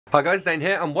Hi guys, Dane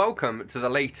here and welcome to the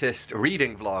latest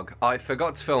reading vlog. I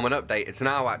forgot to film an update. It's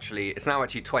now actually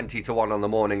 20 to 1 on the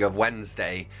morning of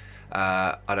Wednesday.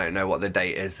 I don't know what the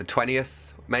date is, the 20th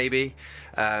maybe.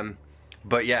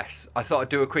 But yes, I thought I'd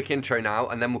do a quick intro now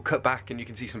and then we'll cut back and you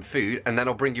can see some food and then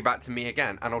I'll bring you back to me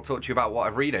again and I'll talk to you about what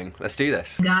I'm reading. Let's do this.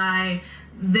 Guy,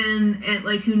 then it,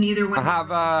 like who neither one. I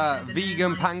have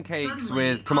vegan pancakes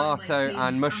with tomato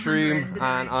and mushroom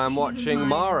and I'm watching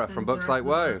Mara from books like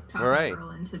Woah. Hooray.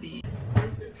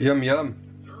 Yum yum.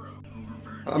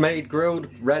 I made grilled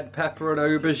red pepper and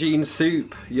aubergine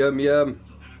soup. Yum yum.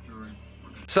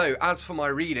 So, as for my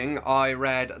reading, I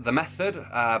read The Method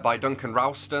by Duncan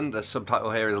Ralston. The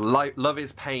subtitle here is Love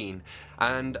is Pain.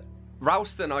 And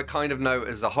Ralston I kind of know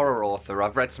as a horror author.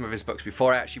 I've read some of his books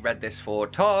before. I actually read this for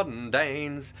Todd and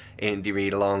Dane's indie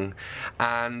read along.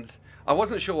 And I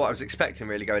wasn't sure what I was expecting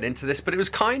really going into this, but it was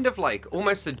kind of like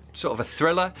almost a sort of a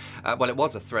thriller. Well, it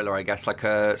was a thriller, I guess, like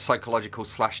a psychological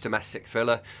 / domestic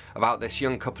thriller about this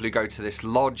young couple who go to this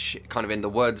lodge kind of in the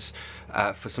woods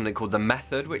for something called The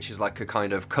Method, which is like a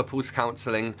kind of couples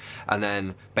counselling, and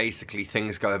then basically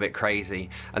things go a bit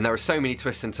crazy. And there are so many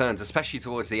twists and turns, especially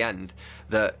towards the end,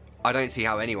 that I don't see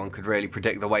how anyone could really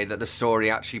predict the way that the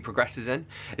story actually progresses in.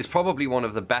 It's probably one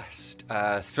of the best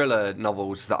thriller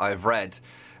novels that I've read.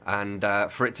 And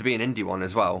for it to be an indie one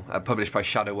as well, published by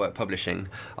Shadowwork Publishing,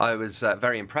 I was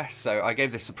very impressed. So I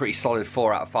gave this a pretty solid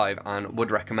 4 out of 5 and would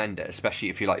recommend it, especially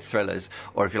if you like thrillers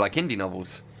or if you like indie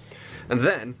novels. And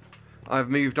then I've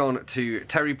moved on to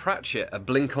Terry Pratchett, A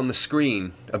Blink of the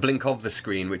Screen,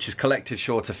 which is collected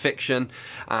shorter fiction,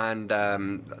 and a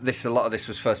lot of this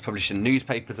was first published in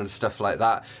newspapers and stuff like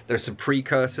that. There's some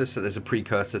precursors, so there's a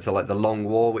precursor to like The Long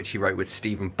War, which he wrote with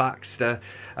Stephen Baxter,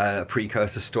 a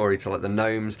precursor story to like The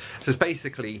Gnomes. So it's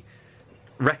basically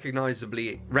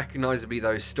recognisably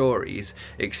those stories,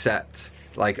 except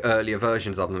like earlier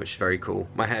versions of them, which is very cool.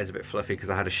 My hair's a bit fluffy because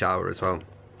I had a shower as well.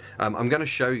 I'm going to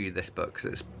show you this book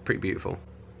because it's pretty beautiful.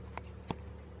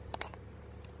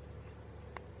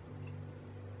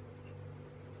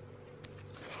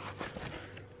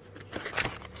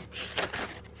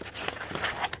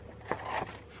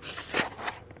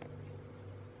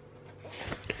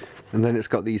 And then it's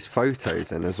got these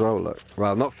photos in as well, look.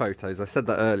 Well, not photos, I said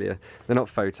that earlier. They're not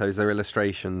photos, they're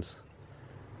illustrations.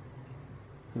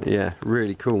 Yeah,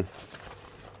 really cool.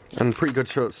 And pretty good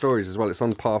short stories as well. It's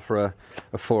on par for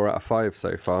a 4 out of 5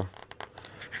 so far.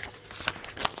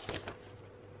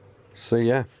 So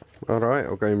yeah, alright,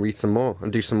 I'll go and read some more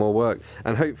and do some more work.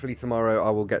 And hopefully tomorrow I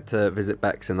will get to visit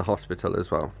Bex in the hospital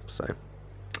as well. So,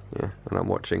 yeah, and I'm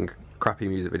watching crappy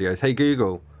music videos. Hey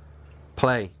Google,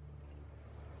 play.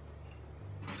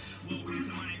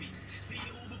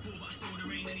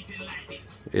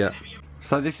 Yeah.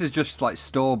 So this is just like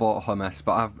store-bought hummus,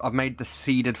 but I've made the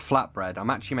seeded flatbread. I'm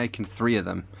actually making 3 of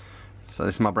them. So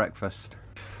this is my breakfast.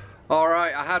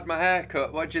 Alright, I had my hair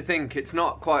cut. What do you think? It's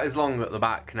not quite as long at the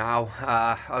back now.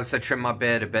 I also trimmed my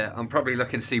beard a bit. I'm probably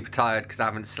looking super tired because I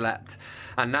haven't slept.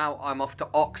 And now I'm off to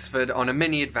Oxford on a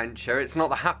mini adventure. It's not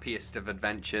the happiest of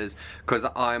adventures because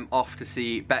I'm off to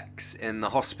see Bex in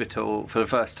the hospital for the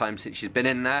first time since she's been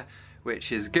in there,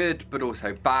 which is good but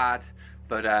also bad.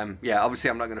 But yeah, obviously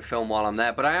I'm not going to film while I'm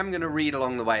there, but I am going to read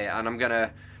along the way, and I'm going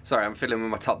to... Sorry, I'm fiddling with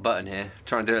my top button here,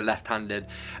 trying to do it left-handed.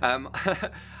 I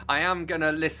am going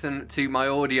to listen to my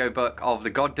audiobook of The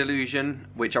God Delusion,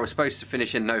 which I was supposed to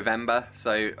finish in November,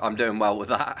 so I'm doing well with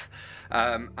that.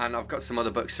 And I've got some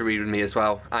other books to read with me as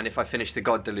well, and if I finish The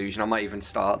God Delusion, I might even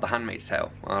start The Handmaid's Tale,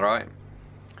 alright?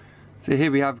 So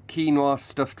here we have quinoa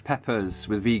stuffed peppers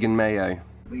with vegan mayo.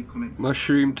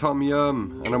 Mushroom tom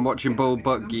yum, and I'm watching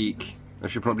Butt Geek. I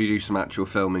should probably do some actual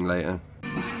filming later.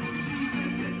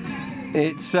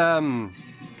 It's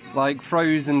like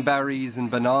frozen berries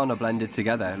and banana blended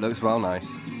together. It looks well nice.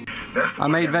 I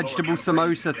made vegetable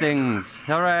samosa things.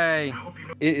 Hooray!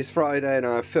 It is Friday and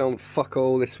I've filmed fuck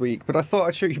all this week, but I thought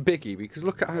I'd show you Biggie because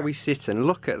look at how he's sitting.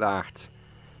 Look at that.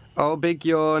 Oh, big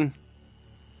yawn.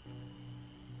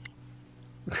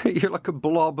 You're like a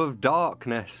blob of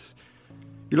darkness.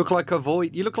 You look like a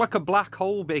void. You look like a black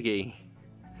hole, Biggie.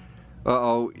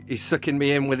 Uh-oh, he's sucking me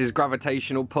in with his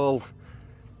gravitational pull.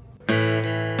 My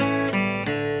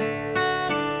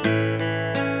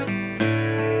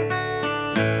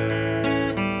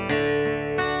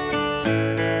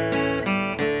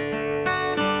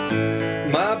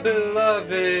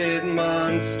beloved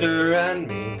monster and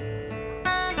me,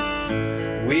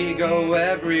 we go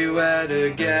everywhere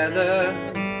together,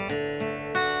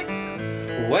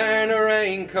 wearing a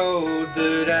raincoat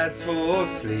that asks for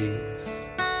sleep.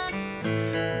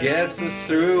 Gets us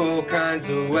through all kinds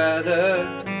of weather.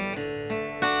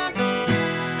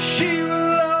 She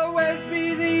will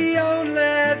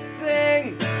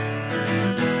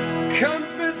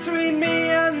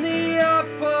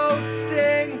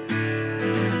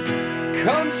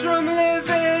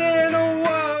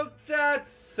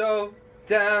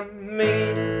damn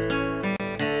me.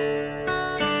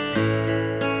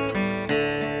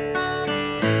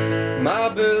 My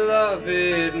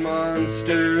beloved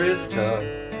monster is tough.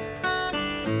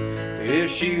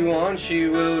 If she wants, she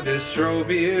will disrobe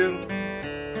you.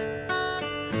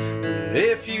 And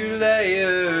if you lay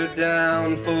her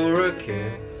down for a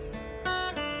kiss,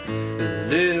 a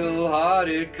little heart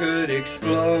it could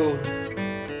explode.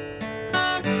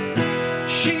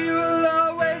 She will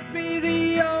always be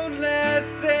the only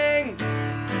thing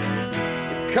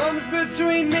that comes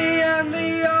between me and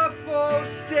the awful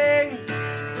sting.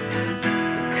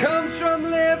 Comes from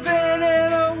living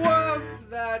in a world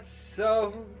that's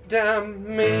so damn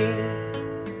mean.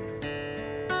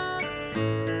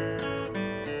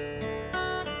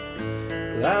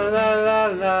 La la la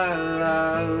la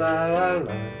la la la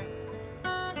la.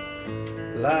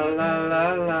 La la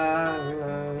la la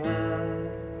la la.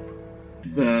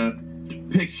 The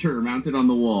picture mounted on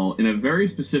the wall in a very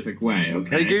specific way,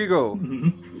 okay? Hey Google,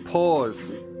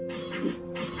 pause.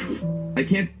 I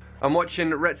can't... I'm watching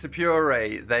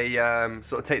Retsopurae. They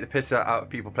sort of take the piss out of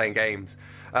people playing games.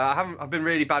 I've been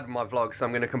really bad with my vlogs, so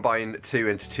I'm going to combine 2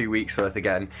 into 2 weeks worth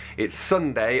again. It's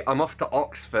Sunday, I'm off to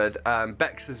Oxford.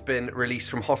 Bex has been released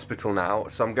from hospital now,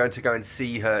 so I'm going to go and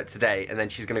see her today, and then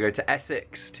she's going to go to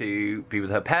Essex to be with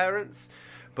her parents.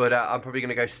 But I'm probably going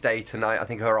to go stay tonight. I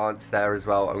think her aunt's there as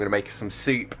well. I'm going to make her some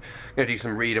soup. I'm going to do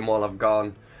some reading while I've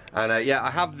gone. And yeah,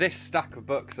 I have this stack of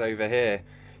books over here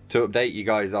to update you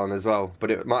guys on as well,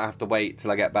 but it might have to wait till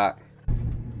I get back.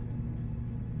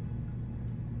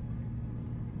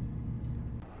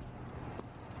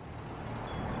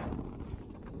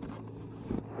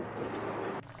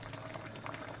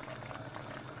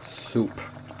 Soup.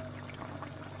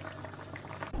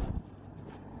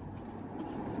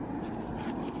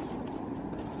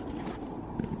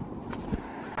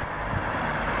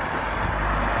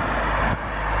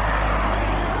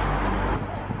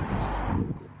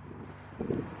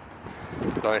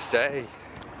 Nice day.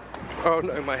 Oh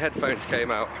no, my headphones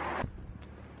came out.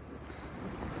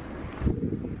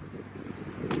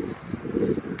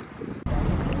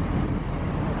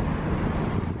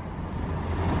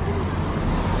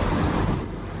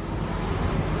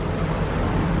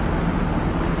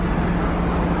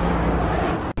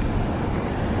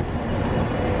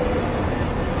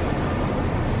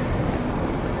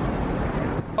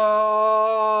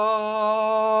 Oh,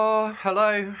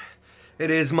 hello. It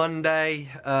is Monday.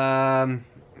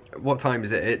 What time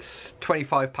is it? It's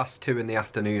 2:25 in the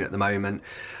afternoon at the moment.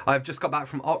 I've just got back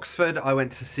from Oxford. I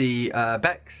went to see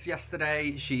Bex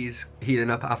yesterday. She's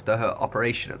healing up after her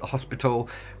operation at the hospital,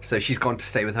 so she's gone to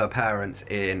stay with her parents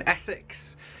in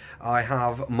Essex. I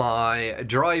have my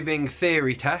driving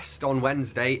theory test on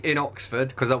Wednesday in Oxford,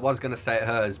 because I was going to stay at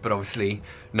hers, but obviously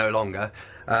no longer.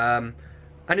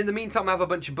 And in the meantime, I have a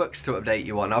bunch of books to update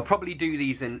you on. I'll probably do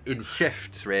these in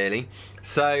shifts, really.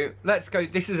 So let's go.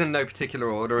 This is in no particular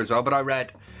order as well, but I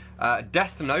read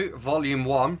Death Note, Volume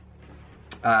 1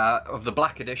 of the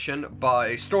Black Edition,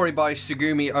 story by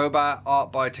Tsugumi Ohba,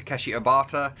 art by Takeshi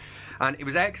Obata. And it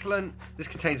was excellent. This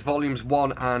contains volumes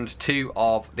 1 and 2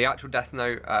 of the actual Death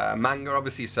Note manga,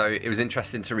 obviously, so it was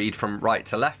interesting to read from right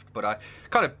to left, but I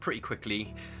kind of pretty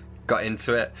quickly got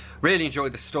into it. Really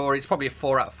enjoyed the story. It's probably a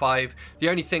 4 out of 5. The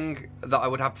only thing that I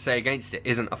would have to say against it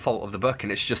isn't a fault of the book,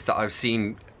 and it's just that I've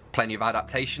seen plenty of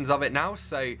adaptations of it now,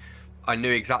 so I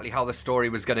knew exactly how the story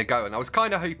was going to go, and I was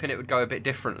kind of hoping it would go a bit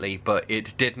differently, but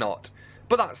it did not.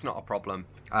 But that's not a problem.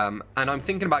 And I'm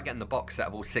thinking about getting the box set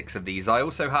of all 6 of these. I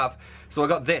also have, so I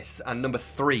got this and number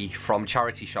 3 from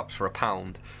charity shops for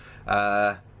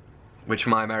 £1, which for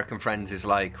my American friends is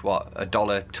like, what,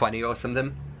 $1.20 or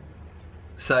something.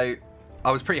 So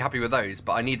I was pretty happy with those,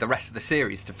 but I need the rest of the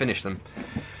series to finish them.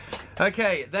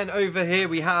 Okay, then over here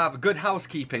we have Good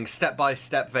Housekeeping,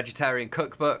 step-by-step vegetarian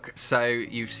cookbook. So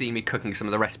you've seen me cooking some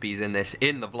of the recipes in this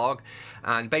in the vlog,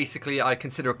 and basically I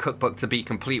consider a cookbook to be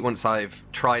complete once I've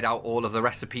tried out all of the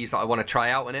recipes that I want to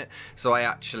try out in it. So I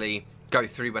actually go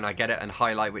through when I get it and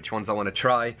highlight which ones I want to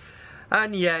try.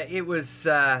 And yeah,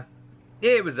 I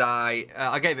gave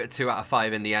it a 2 out of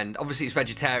 5 in the end. Obviously it's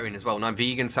vegetarian as well, and I'm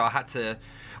vegan, so I had to...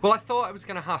 Well, I thought I was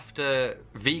going to have to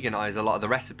veganize a lot of the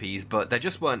recipes, but there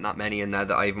just weren't that many in there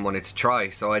that I even wanted to try,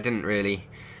 so I didn't really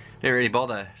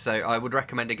bother. So I would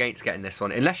recommend against getting this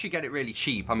one, unless you get it really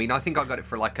cheap. I mean, I think I got it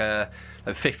for like a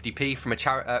 50p from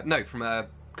a from a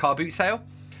car boot sale,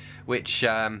 which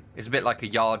is a bit like a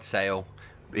yard sale,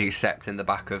 except in the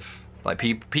back of, like,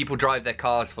 people drive their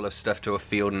cars full of stuff to a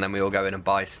field, and then we all go in and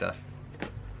buy stuff.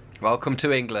 Welcome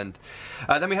to England.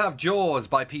 Then we have Jaws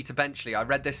by Peter Benchley. I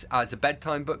read this as a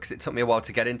bedtime book because it took me a while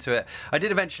to get into it. I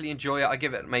did eventually enjoy it. I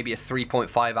give it maybe a 3.5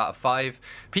 out of 5.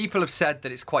 People have said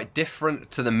that it's quite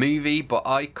different to the movie, but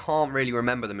I can't really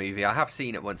remember the movie. I have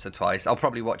seen it once or twice. I'll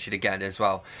probably watch it again as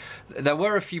well. There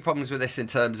were a few problems with this in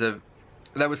terms of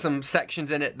there were some sections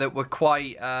in it that were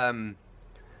quite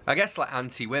I guess like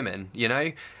anti-women, you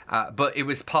know, but it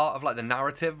was part of like the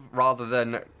narrative rather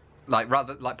than like part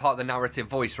of the narrative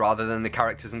voice rather than the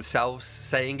characters themselves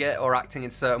saying it or acting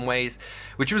in certain ways,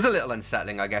 which was a little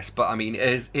unsettling, I guess. But I mean,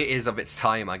 it is of its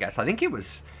time, I guess. I think it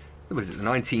was the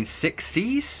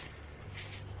 1960s.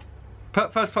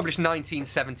 First published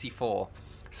 1974.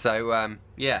 So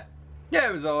yeah,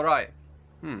 it was all right.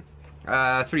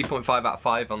 3.5 out of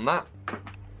 5 on that.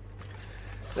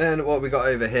 Then what we got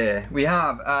over here? We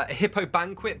have Hippo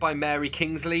Banquet by Mary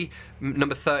Kingsley,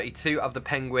 number 32 of the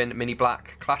Penguin Mini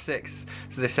Black Classics.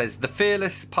 So this says, the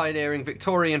fearless, pioneering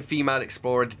Victorian female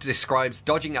explorer describes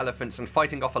dodging elephants and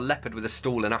fighting off a leopard with a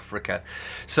stool in Africa.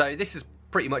 So this is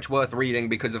pretty much worth reading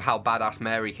because of how badass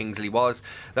Mary Kingsley was.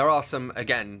 There are some,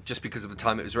 again, just because of the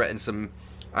time it was written, some,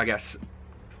 I guess,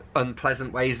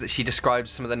 unpleasant ways that she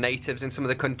describes some of the natives in some of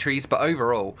the countries, but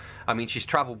overall, I mean, she's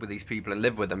travelled with these people and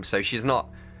lived with them, so she's not,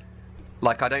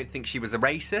 like, I don't think she was a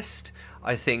racist.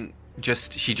 I think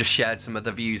she just shared some of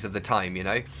the views of the time, you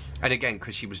know, and again,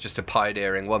 because she was just a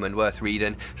pioneering woman, worth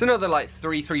reading. It's another like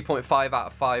 3.5 out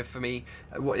of 5 for me.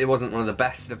 It wasn't one of the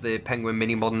best of the Penguin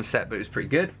Mini Modern set, but it was pretty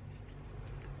good.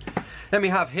 Then we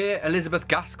have here Elizabeth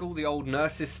Gaskell, The Old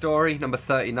Nurse's Story, number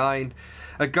 39.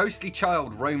 A ghostly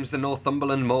child roams the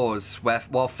Northumberland moors,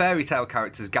 while fairy tale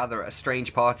characters gather at a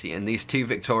strange party in these two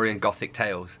Victorian Gothic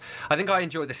tales. I think I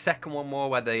enjoyed the second one more,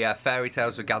 where the fairy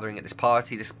tales were gathering at this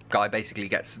party. This guy basically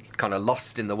gets kind of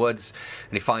lost in the woods,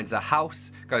 and he finds a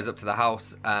house, goes up to the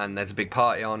house, and there's a big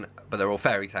party on, but they're all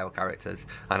fairy tale characters.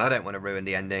 And I don't want to ruin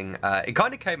the ending. It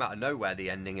kind of came out of nowhere,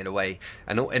 the ending, in a way,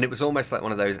 and it was almost like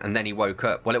one of those, and then he woke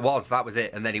up. Well, that was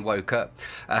it, and then he woke up.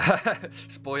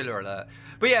 Spoiler alert.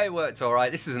 But yeah, it worked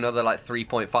alright. This is another like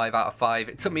 3.5 out of 5.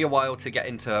 It took me a while to get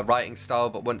into a writing style,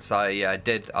 but once I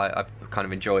did, I kind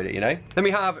of enjoyed it, you know. Then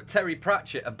we have Terry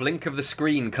Pratchett, A Blink of the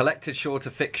Screen, collected shorter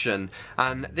fiction.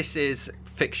 And this is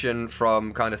fiction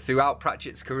from kind of throughout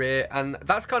Pratchett's career, and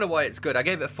that's kind of why it's good. I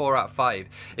gave it a 4 out of 5.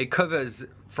 It covers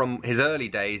from his early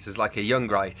days as like a young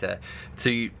writer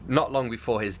to not long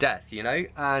before his death, you know.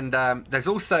 And there's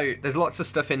lots of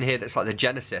stuff in here that's like the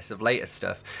genesis of later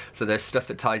stuff. So there's stuff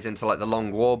that ties into like the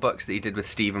Long War books that he did with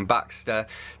Stephen Baxter.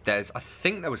 I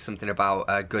think there was something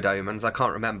about Good Omens, I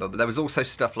can't remember, but there was also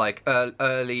stuff like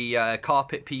early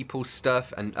Carpet People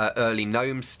stuff and early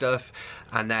Gnome stuff.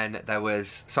 And then there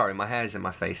was, sorry, my hair's in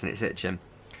my face and it's itching,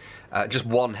 just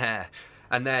one hair.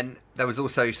 And then there was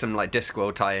also some like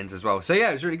Discworld tie-ins as well. So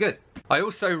yeah, it was really good. I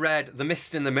also read The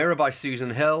Mist in the Mirror by Susan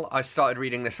Hill. I started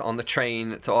reading this on the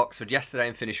train to Oxford yesterday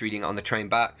and finished reading it on the train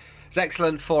back. It's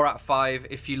excellent, 4 out of 5.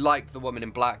 If you like The Woman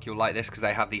in Black, you'll like this because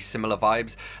they have these similar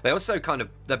vibes. They also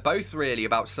they're both really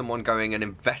about someone going and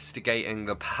investigating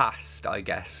the past, I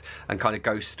guess, and kind of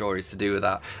ghost stories to do with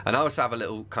that. And I also have a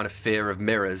little kind of fear of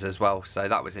mirrors as well, so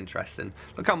that was interesting.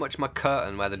 Look how much my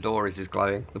curtain where the door is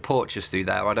glowing. The porch is through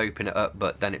there. I'd open it up,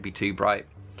 but then it'd be too bright.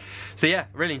 So yeah,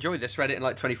 really enjoyed this. Read it in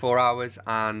like 24 hours,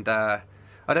 and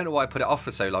I don't know why I put it off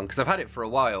for so long, because I've had it for a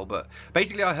while, but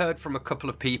basically I heard from a couple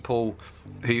of people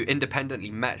who independently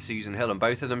met Susan Hill, and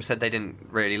both of them said they didn't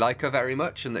really like her very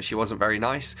much and that she wasn't very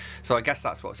nice. So I guess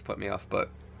that's what's put me off, but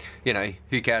you know,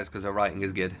 who cares, because her writing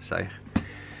is good. So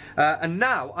and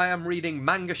now I am reading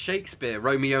Manga Shakespeare,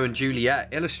 Romeo and Juliet,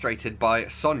 illustrated by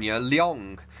Sonia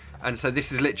Leong. And so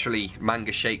this is literally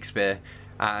Manga Shakespeare,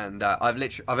 and I've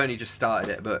only just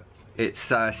started it, but it's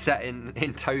set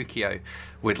in Tokyo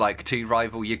with like 2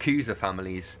 rival Yakuza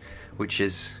families, which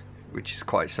is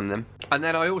quite something. And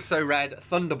then I also read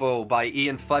Thunderball by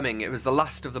Ian Fleming. It was the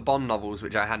last of the Bond novels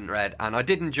which I hadn't read, and I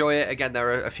did enjoy it. Again,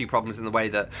 there are a few problems in the way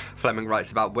that Fleming writes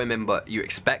about women, but you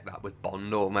expect that with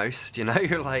Bond almost, you know.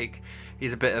 Like,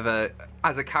 he's a bit of a,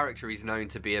 as a character, he's known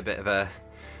to be a bit of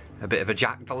a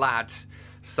Jack the Lad.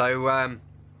 So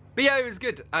but yeah, it was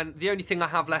good. And the only thing I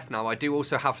have left now, I do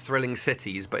also have Thrilling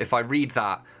Cities, but if I read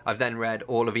that, I've then read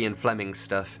all of Ian Fleming's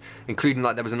stuff, including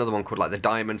like there was another one called like The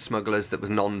Diamond Smugglers that was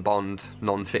non-Bond,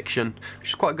 non-fiction, which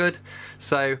is quite good.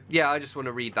 So yeah, I just want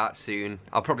to read that soon.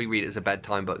 I'll probably read it as a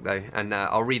bedtime book though, and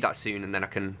I'll read that soon, and then I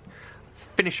can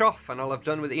finish off and I'll have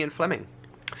done with Ian Fleming.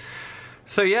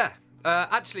 So yeah,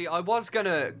 actually I was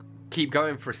gonna keep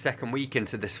going for a second week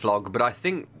into this vlog, but I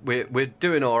think we're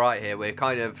doing all right here. We're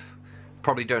kind of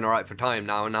probably doing alright for time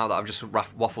now that I've just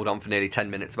waffled on for nearly 10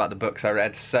 minutes about the books I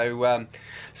read.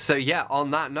 So yeah,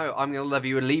 on that note, I'm going to love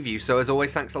you and leave you. So as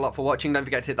always, thanks a lot for watching. Don't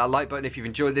forget to hit that like button if you've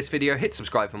enjoyed this video. Hit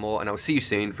subscribe for more, and I'll see you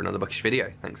soon for another bookish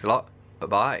video. Thanks a lot.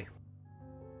 Bye-bye.